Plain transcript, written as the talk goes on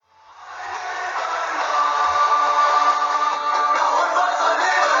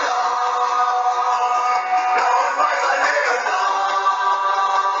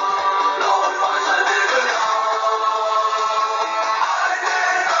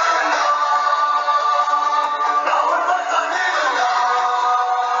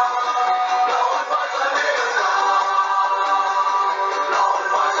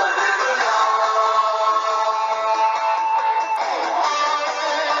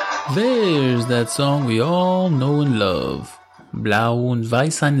There's that song we all know and love. Blau und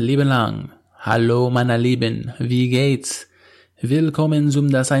weiß ein Leben lang. Hallo meine Lieben, wie geht's? Willkommen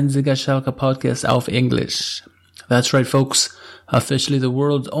zum Das Einzige Schalke Podcast auf English. That's right, folks. Officially the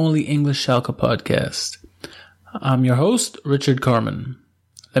world's only English Schalke podcast. I'm your host, Richard Carmen.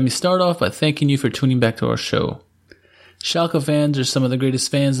 Let me start off by thanking you for tuning back to our show. Schalke fans are some of the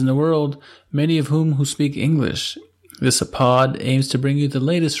greatest fans in the world, many of whom speak English. This pod aims to bring you the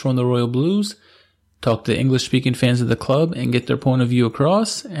latest from the Royal Blues, talk to English-speaking fans of the club and get their point of view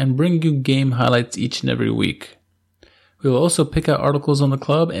across, and bring you game highlights each and every week. We will also pick out articles on the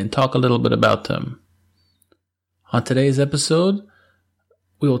club and talk a little bit about them. On today's episode,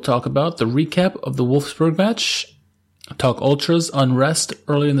 we will talk about the recap of the Wolfsburg match, talk Ultras unrest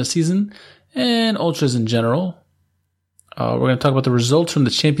early in the season, and Ultras in general. We're going to talk about the results from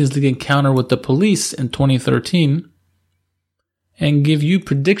the Champions League encounter with the Police in 2013, and give you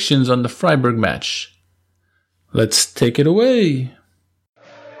predictions on the Freiburg match. Let's take it away.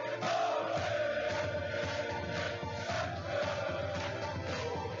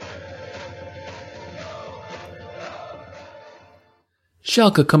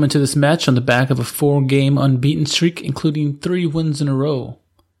 Schalke come into this match on the back of a 4-game unbeaten streak, including 3 wins in a row.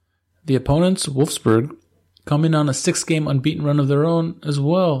 The opponents, Wolfsburg, come in on a 6-game unbeaten run of their own as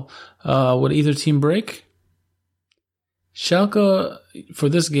well. Would either team break? Schalke, for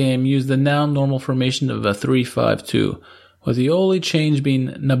this game, used the now normal formation of a 3-5-2, with the only change being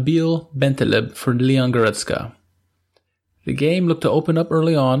Nabil Bentaleb for Leon Goretzka. The game looked to open up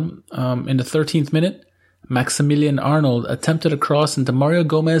early on. In the 13th minute, Maximilian Arnold attempted a cross into Mario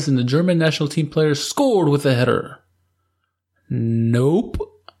Gomez, and the German national team player scored with a header. Nope.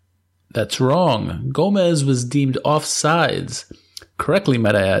 That's wrong. Gomez was deemed offsides. Correctly,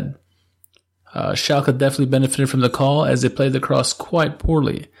 might I add. Schalke definitely benefited from the call as they played the cross quite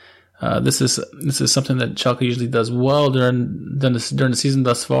poorly. This is something that Schalke usually does well during the season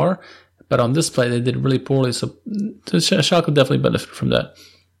thus far, but on this play they did really poorly, so Schalke definitely benefited from that.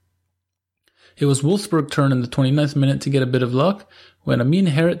 It was Wolfsburg's turn in the 29th minute to get a bit of luck when Amin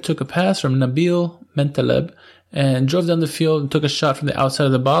Harit took a pass from Nabil Bentaleb and drove down the field and took a shot from the outside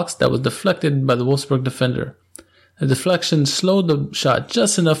of the box that was deflected by the Wolfsburg defender. The deflection slowed the shot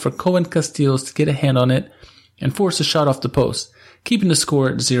just enough for Cohen Casteels to get a hand on it and force a shot off the post, keeping the score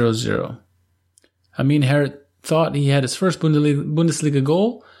at 0-0. Amin Harit thought he had his first Bundesliga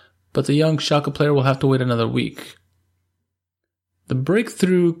goal, but the young Schalke player will have to wait another week. The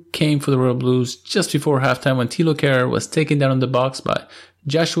breakthrough came for the Royal Blues just before halftime when Thilo Kehrer was taken down in the box by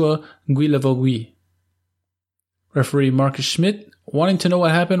Joshua Guilavogui. Referee Marcus Schmidt, wanting to know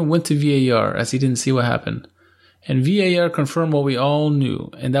what happened, went to VAR as he didn't see what happened. And VAR confirmed what we all knew,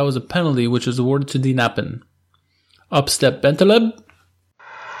 and that was a penalty which was awarded to Die Nappen. Up step Bentaleb.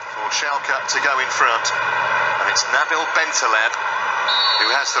 For Schalke to go in front, and it's Nabil Bentaleb who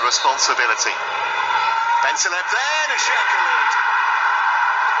has the responsibility. Bentaleb there, and a Schalke lead.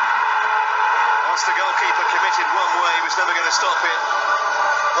 Once the goalkeeper committed one way, he was never going to stop it.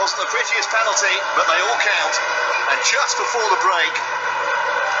 Wasn't the prettiest penalty, but they all count. And just before the break,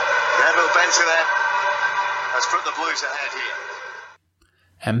 Nabil Bentaleb has put the Blues ahead here.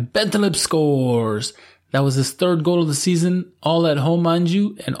 And Bentaleb scores. That was his 3rd goal of the season, all at home, mind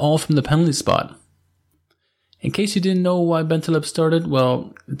you, and all from the penalty spot. In case you didn't know why Bentaleb started,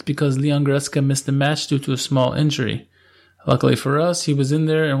 well, it's because Leon Goretzka missed the match due to a small injury. Luckily for us, he was in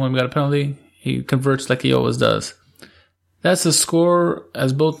there, and when we got a penalty, he converts like he always does. That's the score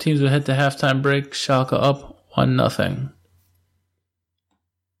as both teams would head to halftime break. Schalke up 1-0.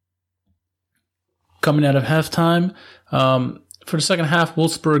 Coming out of halftime, for the second half,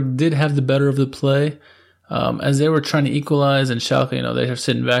 Wolfsburg did have the better of the play. As they were trying to equalize, and Schalke, they were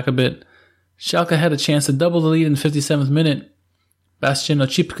sitting back a bit. Schalke had a chance to double the lead in the 57th minute. Bastian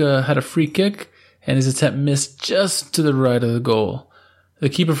Oczipka had a free kick, and his attempt missed just to the right of the goal. The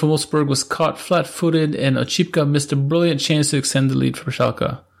keeper from Wolfsburg was caught flat-footed, and Oczipka missed a brilliant chance to extend the lead for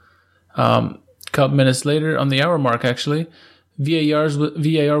Schalke. A couple minutes later, on the hour mark actually,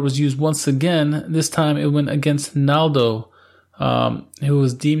 VAR was used once again. This time it went against Naldo, who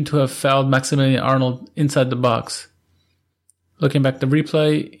was deemed to have fouled Maximilian Arnold inside the box. Looking back at the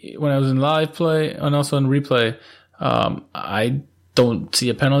replay, when I was in live play and also in replay, I don't see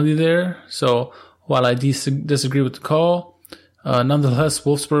a penalty there. So while I disagree with the call, nonetheless,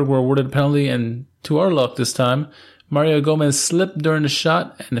 Wolfsburg were awarded a penalty, and to our luck this time, Mario Gomez slipped during the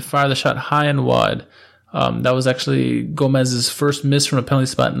shot and fired the shot high and wide. That was actually Gomez's first miss from a penalty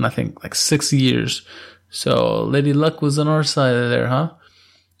spot in, I think, like 6 years. So Lady Luck was on our side there, huh?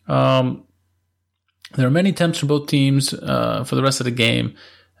 There were many attempts from both teams for the rest of the game.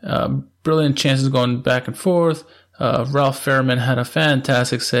 Brilliant chances going back and forth. Ralph Fairman had a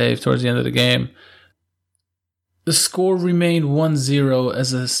fantastic save towards the end of the game. The score remained 1-0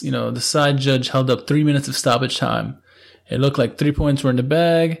 as the side judge held up 3 minutes of stoppage time. It looked like 3 points were in the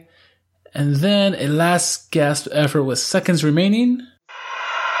bag. And then a last gasp effort with seconds remaining.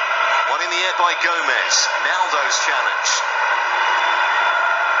 One in the air by Gomez. Naldo's challenge.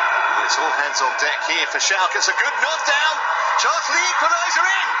 It's all hands on deck here for Schalke. It's a good knockdown. Chance for the equaliser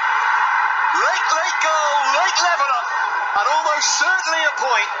in. Late goal, late leveller. And almost certainly a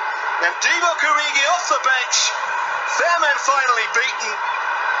point. And Divock Origi off the bench. Fairman finally beaten.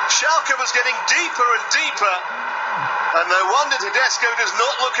 Schalke was getting deeper and deeper. And no wonder Tedesco does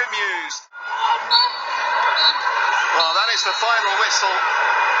not look amused. Well, that is the final whistle.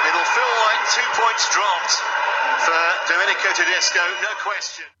 It'll feel like 2 points dropped for Domenico Tedesco, no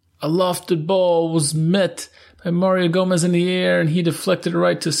question. A lofted ball was met by Mario Gomez in the air, and he deflected it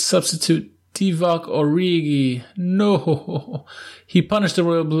right to substitute Divock Origi. No, he punished the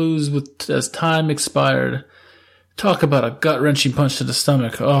Royal Blues as time expired. Talk about a gut-wrenching punch to the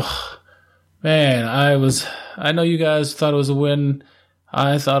stomach. Oh, man, I know you guys thought it was a win.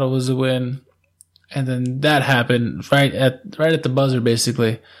 I thought it was a win. And then that happened right at the buzzer,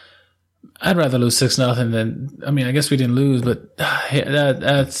 basically. I'd rather lose 6-0 than, I guess we didn't lose, but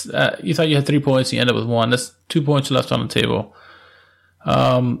that's you thought you had 3 points, you end up with 1. That's 2 points left on the table.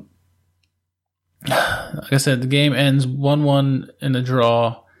 Like I said, the game ends 1-1 in a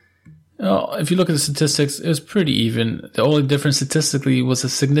draw. If you look at the statistics, it was pretty even. The only difference statistically was a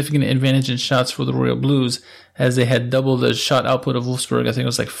significant advantage in shots for the Royal Blues, as they had double the shot output of Wolfsburg. I think it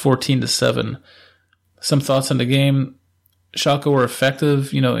was like 14-7. Some thoughts on the game. Schalke were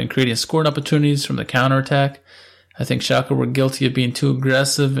effective, in creating scoring opportunities from the counterattack. I think Schalke were guilty of being too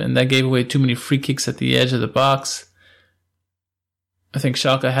aggressive, and that gave away too many free kicks at the edge of the box. I think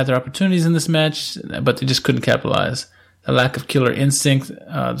Schalke had their opportunities in this match, but they just couldn't capitalize. The lack of killer instinct,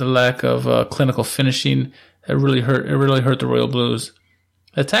 the lack of clinical finishing, it really hurt the Royal Blues.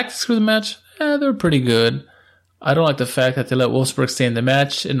 The tactics for the match, they were pretty good. I don't like the fact that they let Wolfsburg stay in the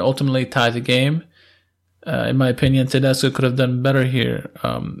match and ultimately tie the game. In my opinion, Tedesco could have done better here.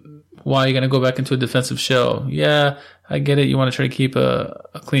 Why are you going to go back into a defensive shell? Yeah, I get it. You want to try to keep a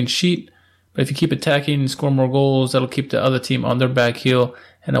clean sheet. But if you keep attacking and score more goals, that'll keep the other team on their back heel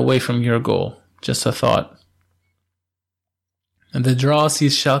and away from your goal. Just a thought. And the draw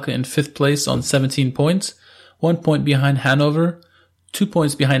sees Schalke in 5th place on 17 points, 1 point behind Hanover, 2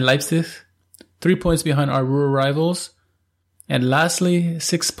 points behind Leipzig, 3 points behind our Ruhr rivals, and lastly,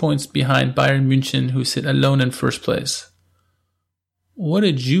 6 points behind Bayern München, who sit alone in 1st place. What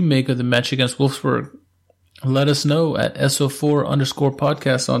did you make of the match against Wolfsburg? Let us know at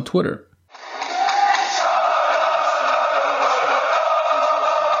SO4_podcast on Twitter.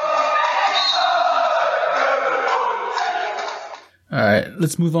 All right,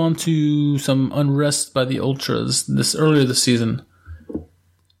 let's move on to some unrest by the Ultras earlier this season.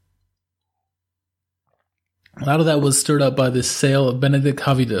 A lot of that was stirred up by the sale of Benedikt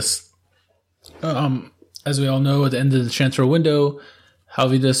Höwedes. As we all know, at the end of the transfer window,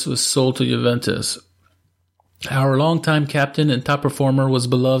 Höwedes was sold to Juventus. Our longtime captain and top performer was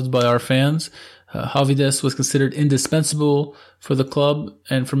beloved by our fans. Höwedes was considered indispensable for the club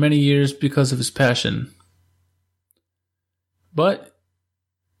and for many years because of his passion. But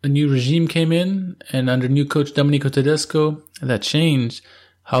a new regime came in, and under new coach Domenico Tedesco, that changed.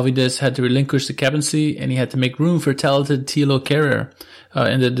 Höwedes had to relinquish the captaincy, and he had to make room for talented Thilo Kehrer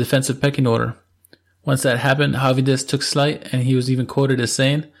in the defensive pecking order. Once that happened, Höwedes took flight, and he was even quoted as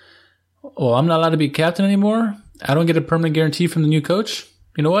saying, "Well, I'm not allowed to be captain anymore. I don't get a permanent guarantee from the new coach.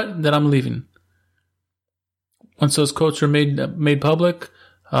 You know what? Then I'm leaving." Once those quotes were made public,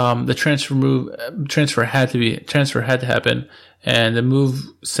 the transfer had to happen, and the move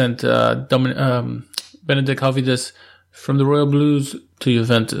sent Benedikt Höwedes from the Royal Blues to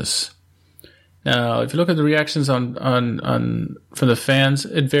Juventus. Now, if you look at the reactions on from the fans,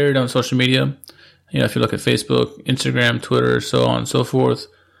 it varied on social media. If you look at Facebook, Instagram, Twitter, so on and so forth.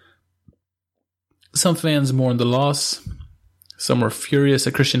 Some fans mourned the loss. Some were furious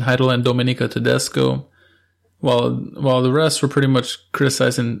at Christian Heidel and Domenico Tedesco, while the rest were pretty much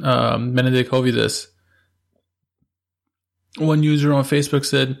criticizing Benedikt Höwedes. One user on Facebook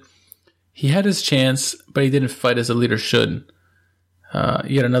said, "He had his chance, but he didn't fight as a leader should."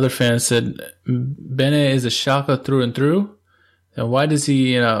 Yet another fan said, "Bene is a Schalke through and through. And why does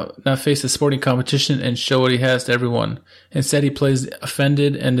he not face the sporting competition and show what he has to everyone? Instead, he plays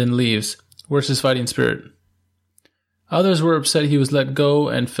offended and then leaves. Where's his fighting spirit?" Others were upset he was let go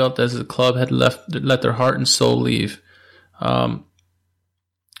and felt as the club had let their heart and soul leave.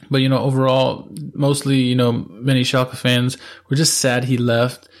 But, overall, mostly, many Schalke fans were just sad he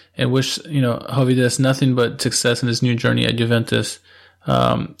left and wish, Javi nothing but success in his new journey at Juventus.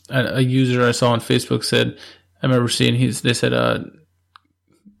 A user I saw on Facebook said, I remember seeing, they said,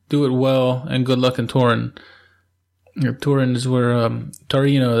 do it well and good luck in Turin. Turin is where,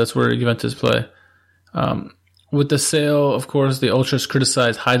 Torino, that's where Juventus play. With the sale, of course, the Ultras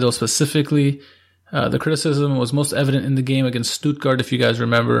criticized Heidel specifically. The criticism was most evident in the game against Stuttgart, if you guys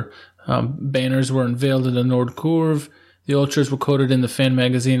remember. Banners were unveiled in the Nordkurve. The Ultras were quoted in the fan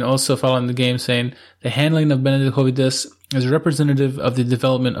magazine also following the game saying, the handling of Benedikt Höwedes is representative of the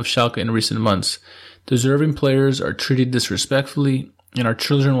development of Schalke in recent months. Deserving players are treated disrespectfully, and our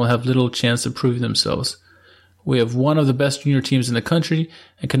children will have little chance to prove themselves. We have one of the best junior teams in the country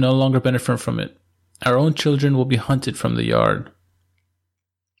and can no longer benefit from it. Our own children will be hunted from the yard.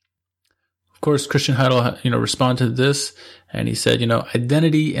 Of course, Christian Heidel, responded to this, and he said,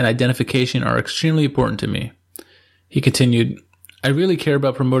 identity and identification are extremely important to me. He continued, I really care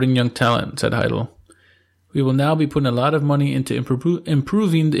about promoting young talent, said Heidel. We will now be putting a lot of money into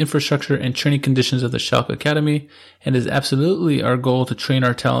improving the infrastructure and training conditions of the Schalke Academy, and it is absolutely our goal to train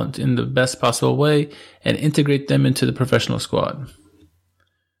our talent in the best possible way and integrate them into the professional squad.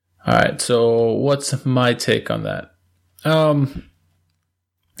 All right, so what's my take on that?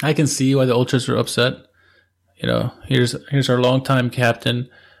 I can see why the Ultras are upset. Here's our longtime captain.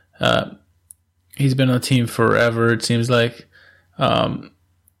 He's been on the team forever, it seems like. And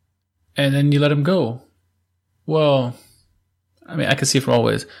then you let him go. Well, I can see it from all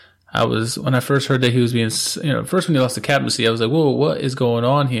ways. When I first heard that he was being, first when he lost the captaincy, I was like, whoa, what is going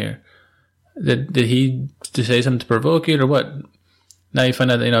on here? Did he say something to provoke it or what? Now you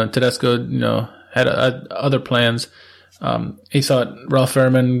find out that, Tedesco, had other plans. He thought Ralf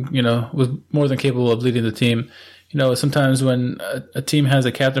Fährmann, was more than capable of leading the team. Sometimes when a team has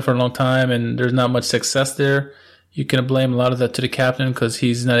a captain for a long time and there's not much success there, you can blame a lot of that to the captain because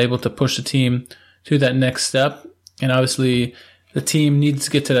he's not able to push the team to that next step. And obviously the team needs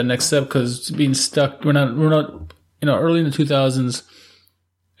to get to that next step because being stuck, we're not, early in the 2000s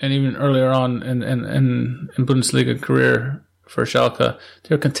and even earlier on in Bundesliga career for Schalke,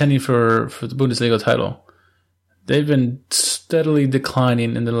 they're contending for the Bundesliga title. They've been steadily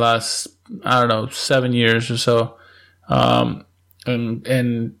declining in the last, 7 years or so. And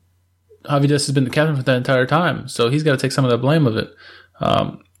Javi has been the captain for that entire time. So he's got to take some of the blame of it.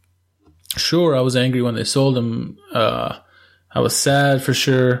 Sure, I was angry when they sold him. I was sad for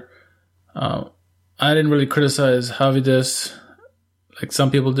sure. I didn't really criticize Javi like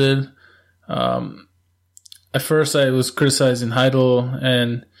some people did. At first, I was criticizing Heidel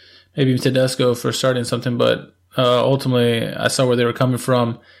and maybe Tedesco for starting something, but ultimately, I saw where they were coming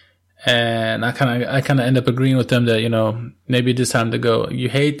from, and I kind of end up agreeing with them that maybe it's time to go. They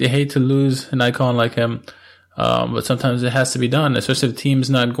hate to lose an icon like him, but sometimes it has to be done, especially if the team's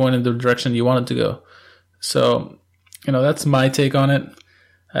not going in the direction you want it to go. So, that's my take on it.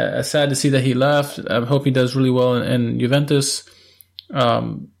 I'm sad to see that he left. I hope he does really well in Juventus,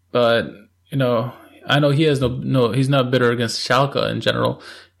 but I know he has he's not bitter against Schalke in general.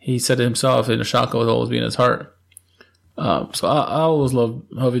 He said it himself, Schalke will always be in his heart. So I always love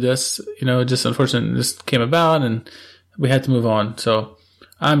Höwedes. Just unfortunately this came about and we had to move on. So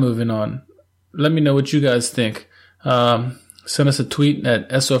I'm moving on. Let me know what you guys think. Send us a tweet at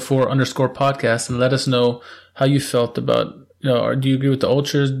SO4_podcast and let us know how you felt about, do you agree with the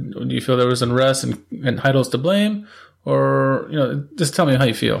Ultras? Do you feel there was unrest and Heidel's to blame? Or, just tell me how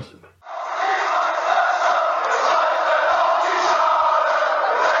you feel.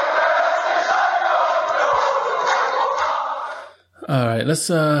 All right, let's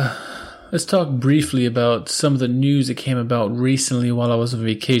talk briefly about some of the news that came about recently while I was on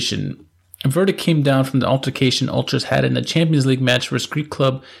vacation. A verdict came down from the altercation Ultras had in the Champions League match versus Greek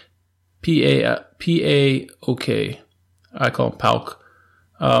club PAOK. I call it PAOK.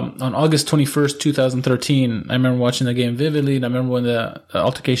 On August 21st, 2013, I remember watching the game vividly, and I remember when the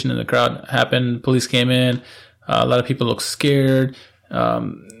altercation in the crowd happened, police came in, a lot of people looked scared,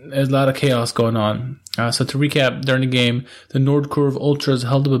 there's a lot of chaos going on. So to recap, during the game, the Nordkurve Ultras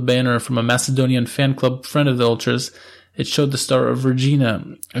held up a banner from a Macedonian fan club friend of the Ultras. It showed the star of Regina,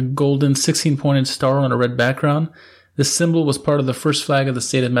 a golden 16-pointed star on a red background. This symbol was part of the first flag of the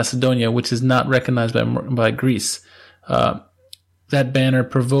state of Macedonia, which is not recognized by Greece. That banner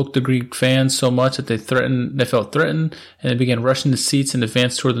provoked the Greek fans so much that they felt threatened, and they began rushing the seats and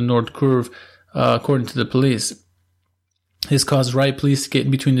advanced toward the Nordkurve, according to the police. This caused riot police to get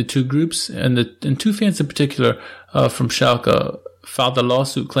in between the two groups, and two fans in particular from Schalke filed a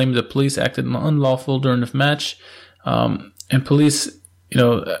lawsuit claiming the police acted unlawful during the match. And police,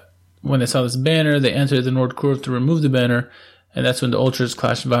 when they saw this banner, they entered the Nord Court to remove the banner, and that's when the ultras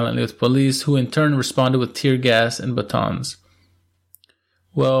clashed violently with police, who in turn responded with tear gas and batons.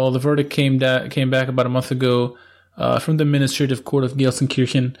 Well, the verdict came back about a month ago from the Administrative Court of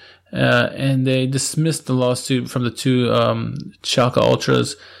Gelsenkirchen, and they dismissed the lawsuit from the two Schalke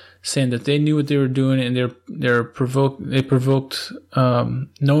ultras, saying that they knew what they were doing and they provoked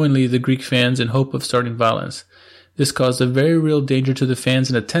knowingly the Greek fans in hope of starting violence. This caused a very real danger to the fans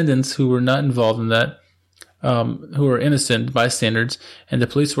in attendance who were not involved in that, who were innocent bystanders, and the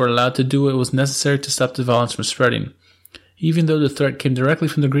police were allowed to do what was necessary to stop the violence from spreading. Even though the threat came directly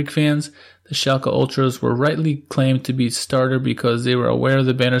from the Greek fans, the Schalke ultras were rightly claimed to be starter because they were aware of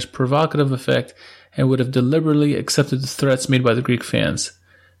the banner's provocative effect and would have deliberately accepted the threats made by the Greek fans.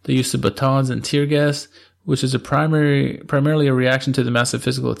 The use of batons and tear gas, which is primarily a reaction to the massive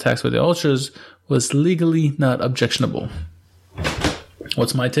physical attacks by the ultras, was legally not objectionable.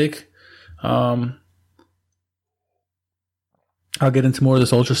 What's my take? I'll get into more of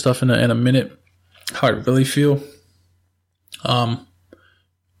this ultra stuff in a minute. How I really feel.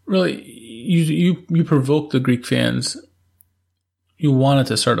 Really, you provoked the Greek fans. You wanted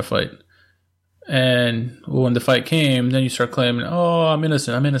to start a fight. And when the fight came, then you start claiming, oh, I'm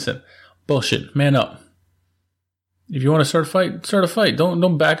innocent. Bullshit. Man up. If you want to start a fight.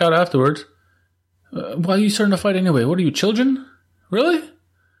 Don't back out afterwards. Why are you starting a fight anyway? What are you, children? Really?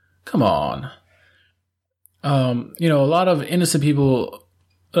 Come on. A lot of innocent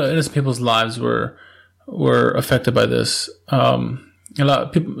people's lives were affected by this. A lot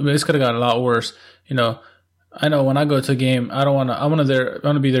of people, this could have gotten a lot worse. I know when I go to a game, I want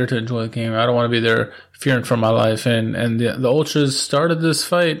to be there to enjoy the game. I don't want to be there fearing for my life. And the ultras started this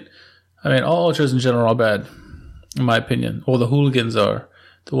fight. I mean, all ultras in general are bad, in my opinion. Well, the hooligans are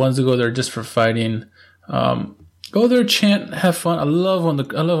the ones that go there just for fighting. Go there, chant, have fun. I love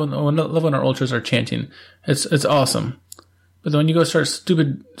when our ultras are chanting. It's awesome. But when you go start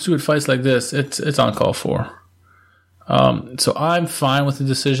stupid fights like this, it's uncalled for. So I'm fine with the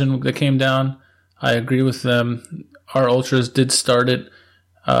decision that came down. I agree with them. Our ultras did start it.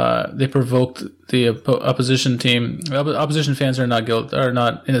 They provoked the opposition team. Opposition fans are not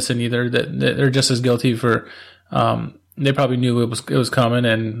innocent either. They're just as guilty for. They probably knew it was coming,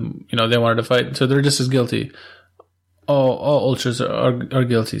 and they wanted to fight, so they're just as guilty. All ultras are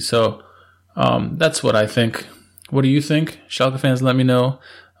guilty. So that's what I think. What do you think? Schalke fans, let me know.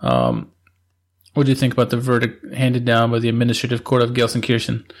 What do you think about the verdict handed down by the Administrative Court of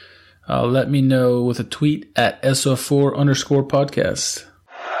Gelsenkirchen? Let me know with a tweet at SO4_podcast.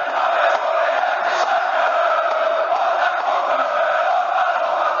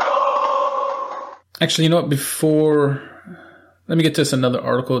 Actually, you know what? Let me get to this another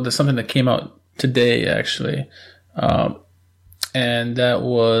article. There's something that came out today, actually. And that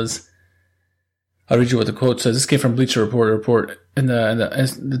was, I'll read you what the quote says. This came from Bleacher Report. And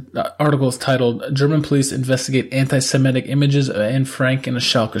the article is titled, German Police Investigate Anti-Semitic Images of Anne Frank in a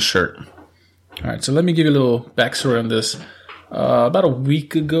Schalke Shirt. All right, so let me give you a little backstory on this. About a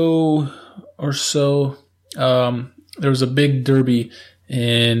week ago or so, there was a big derby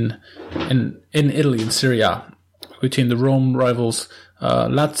in Italy, in Serie A, between the Rome rivals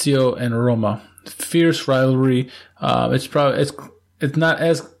Lazio and Roma. Fierce rivalry. It's not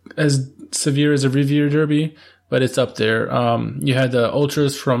as severe as a Riviera derby, but it's up there. You had the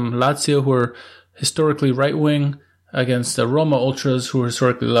ultras from Lazio, who are historically right wing, against the Roma ultras, who were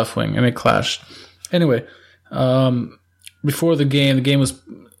historically left wing, and they clashed. Anyway, before the game was,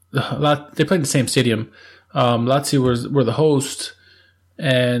 they played in the same stadium. Lazio were the host,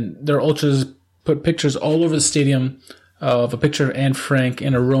 and their ultras put pictures all over the stadium of a picture of Anne Frank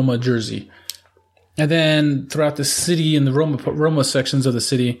in a Roma jersey. And then throughout the city, in the Roma sections of the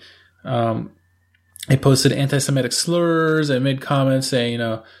city, they posted anti-Semitic slurs and made comments saying,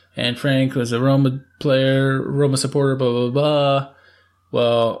 Anne Frank was a Roma player, Roma supporter, blah, blah, blah.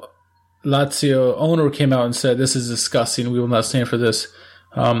 Well, Lazio owner came out and said, this is disgusting. We will not stand for this.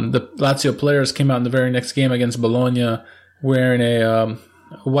 The Lazio players came out in the very next game against Bologna wearing a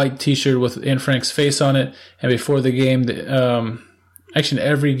white t-shirt with Anne Frank's face on it. And before the game, actually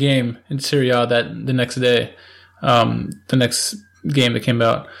every game in Serie A the next day, the next game that came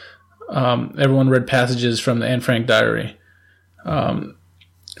out, everyone read passages from the Anne Frank diary.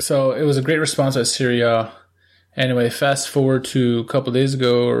 So it was a great response by Serie A. Anyway, fast forward to a couple of days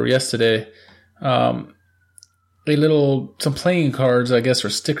ago or yesterday, some playing cards, I guess, or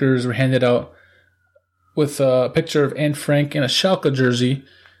stickers were handed out with a picture of Anne Frank in a Schalke jersey.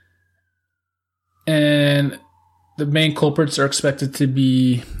 And the main culprits are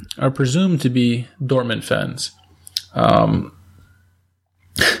presumed to be Dortmund fans.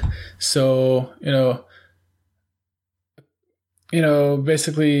 So,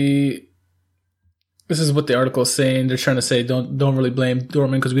 basically, this is what the article is saying. They're trying to say don't really blame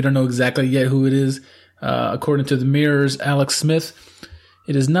Dortmund because we don't know exactly yet who it is. According to the Mirror's Alex Smith,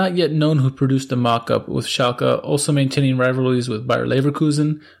 it is not yet known who produced the mock-up, with Schalke also maintaining rivalries with Bayer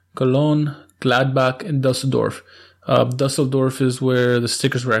Leverkusen, Cologne, Gladbach, and Dusseldorf. Dusseldorf is where the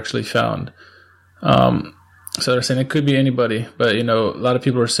stickers were actually found. So they're saying it could be anybody, but a lot of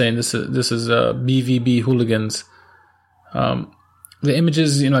people are saying this is BVB hooligans. The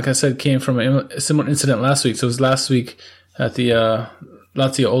images, like I said, came from a similar incident last week. So it was last week at the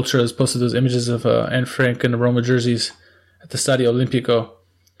Lazio Ultras posted those images of Anne Frank and the Roma jerseys at the Stadio Olimpico.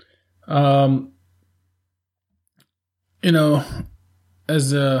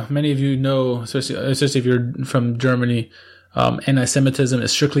 As many of you know, especially if you're from Germany, anti-Semitism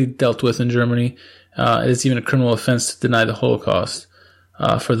is strictly dealt with in Germany. It is even a criminal offense to deny the Holocaust.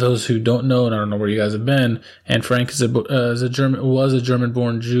 For those who don't know, and I don't know where you guys have been, Anne Frank was a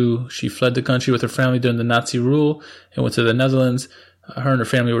German-born Jew. She fled the country with her family during the Nazi rule and went to the Netherlands. Her and her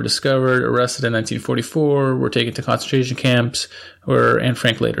family were discovered, arrested in 1944, were taken to concentration camps, where Anne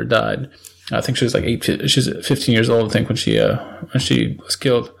Frank later died. I think she was she was 15 years old, I think, when she was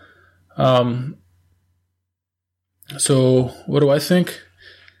killed. So what do I think?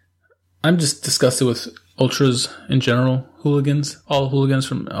 I'm just disgusted with ultras in general, hooligans, all hooligans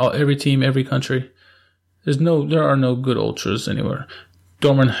from every team, every country. There are no good ultras anywhere.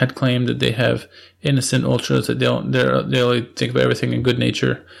 Dortmund had claimed that they have innocent ultras, that they only think of everything in good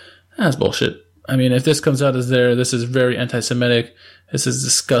nature. That's bullshit. I mean, if this comes out as this is very anti-Semitic. This is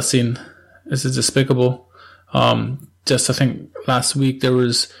disgusting. This is despicable. I think last week there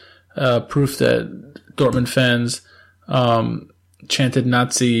was proof that Dortmund fans chanted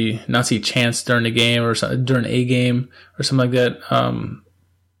Nazi chants during a game or something like that.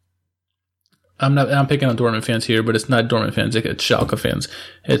 I'm picking on Dortmund fans here, but it's not Dortmund fans. It's Schalke fans.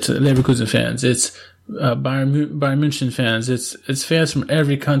 It's Leverkusen fans. It's Bayern München fans. It's fans from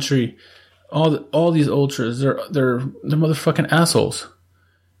every country. All these ultras, they're motherfucking assholes.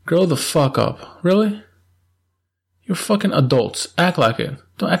 Grow the fuck up. Really? You're fucking adults. Act like it.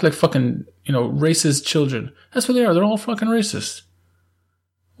 Don't act like fucking, racist children. That's what they are. They're all fucking racist.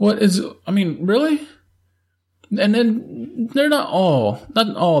 Really? And then they're not all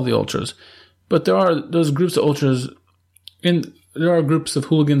the ultras, but there are those groups of ultras, and there are groups of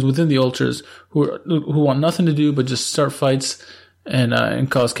hooligans within the ultras who want nothing to do but just start fights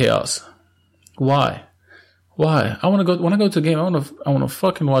and cause chaos. Why? When I go to a game, I want to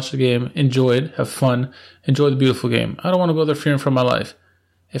fucking watch the game, enjoy it, have fun, enjoy the beautiful game. I don't want to go there fearing for my life.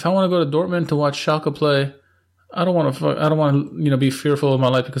 If I want to go to Dortmund to watch Schalke play, I don't want to be fearful of my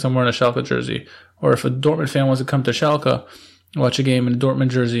life because I'm wearing a Schalke jersey. Or if a Dortmund fan wants to come to Schalke, watch a game in a Dortmund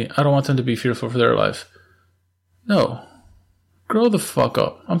jersey, I don't want them to be fearful for their life. No. Grow the fuck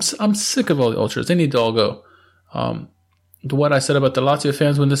up. I'm sick of all the ultras. They need to all go. What I said about the Lazio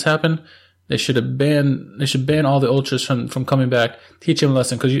fans when this happened, they should ban all the ultras from coming back. Teach them a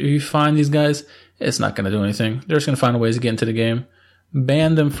lesson, because you find these guys, it's not going to do anything. They're just going to find ways to get into the game.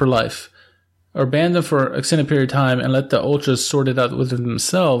 Ban them for life. Or ban them for an extended period of time and let the ultras sort it out within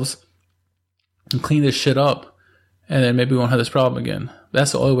themselves and clean this shit up. And then maybe we won't have this problem again.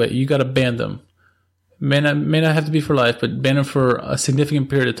 That's the only way. You got to ban them. May not have to be for life, but ban them for a significant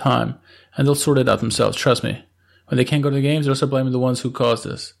period of time. And they'll sort it out themselves. Trust me. When they can't go to the games, they'll start blaming the ones who caused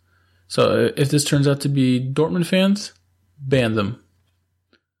this. So if this turns out to be Dortmund fans, ban them.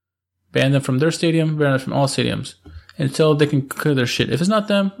 Ban them from their stadium, ban them from all stadiums. Until they can clear their shit. If it's not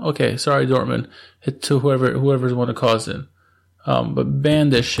them, okay, sorry Dortmund. Hit to whoever's one to cause it. But ban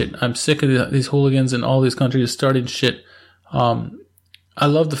this shit. I'm sick of these hooligans in all these countries starting shit. I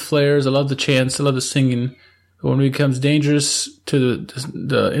love the flares, I love the chants, I love the singing. But when it becomes dangerous to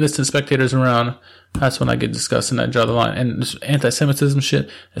the innocent spectators around, that's when I get disgusted and I draw the line. And this anti-Semitism shit,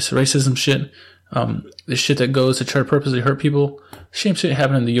 this racism shit, the shit that goes to try to purposely hurt people. Same shit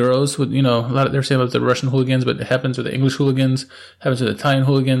happened in the Euros with, a lot of, they're saying about the Russian hooligans, but it happens with the English hooligans, happens with the Italian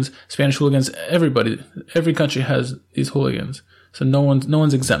hooligans, Spanish hooligans, everybody. Every country has these hooligans. So no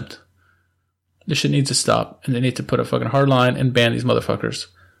one's exempt. This shit needs to stop, and they need to put a fucking hard line and ban these motherfuckers.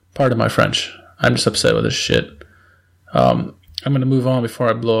 Pardon my French. I'm just upset with this shit. I'm gonna move on before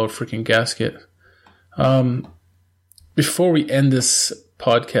I blow a freaking gasket. Before we end this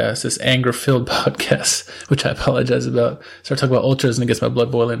podcast, this anger-filled podcast, which I apologize about, start talking about ultras and it gets my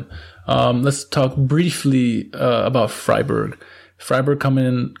blood boiling. Let's talk briefly about Freiburg. Freiburg come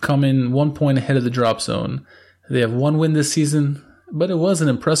in 1 point ahead of the drop zone. They have one win this season, but it was an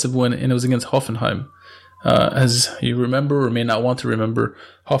impressive win, and it was against Hoffenheim. As you remember or may not want to remember,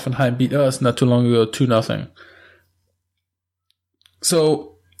 Hoffenheim beat us not too long ago 2-0.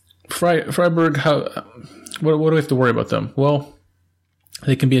 So Freiburg, what do we have to worry about them? Well,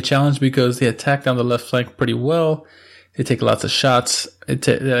 they can be a challenge because they attack down the left flank pretty well. They take lots of shots.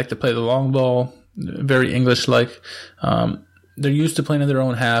 They like to play the long ball, very English-like. They're used to playing in their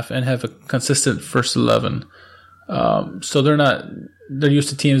own half and have a consistent first 11. So they're used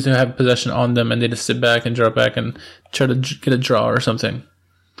to teams who have possession on them and they just sit back and drop back and try to get a draw or something.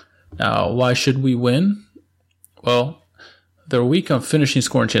 Now, why should we win? Well, they're weak on finishing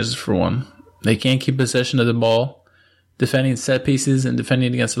scoring chances for one. They can't keep possession of the ball. Defending set pieces and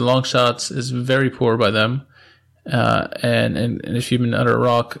defending against the long shots is very poor by them. And if you've been under a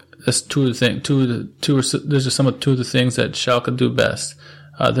rock, that's two of the things that Schalke do best.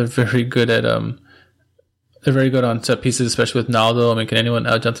 They're very good at they're very good on set pieces, especially with Naldo. I mean, can anyone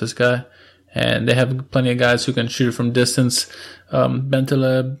outjump this guy? And they have plenty of guys who can shoot it from distance.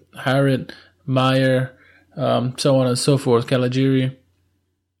 Bentaleb, Harit, Meyer, so on and so forth. Caligiuri.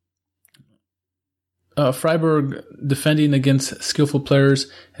 Freiburg defending against skillful players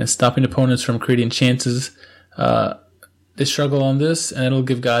and stopping opponents from creating chances. They struggle on this, and it'll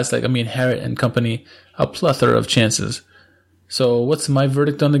give guys like Harit and company a plethora of chances. So what's my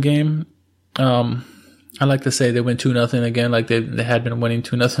verdict on the game? I like to say they win 2-0 again, like they had been winning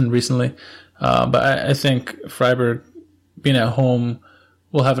 2-0 recently. But I think Freiburg, being at home,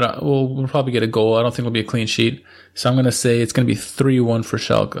 we'll probably get a goal. I don't think it'll be a clean sheet. So I'm going to say it's going to be 3-1 for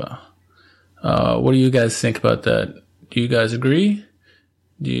Schalke. What do you guys think about that? Do you guys agree?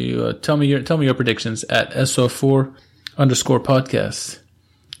 Do you tell me your predictions at SO4_podcast.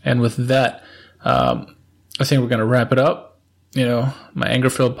 And with that, I think we're going to wrap it up. My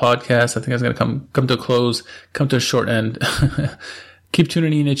anger-filled podcast, I think is going to come to a close, come to a short end. Keep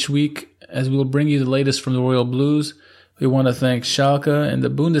tuning in each week as we will bring you the latest from the Royal Blues. We want to thank Schalke and the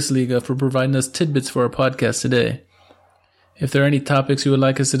Bundesliga for providing us tidbits for our podcast today. If there are any topics you would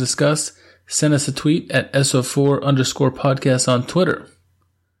like us to discuss, send us a tweet at SO4_podcast on Twitter.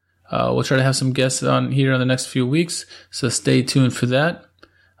 We'll try to have some guests on here in the next few weeks, so stay tuned for that.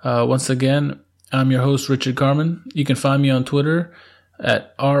 Once again, I'm your host, Richard Carman. You can find me on Twitter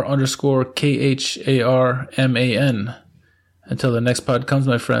at R_KHARMAN. Until the next pod comes,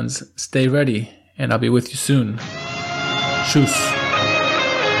 my friends, stay ready, and I'll be with you soon. Tschüss.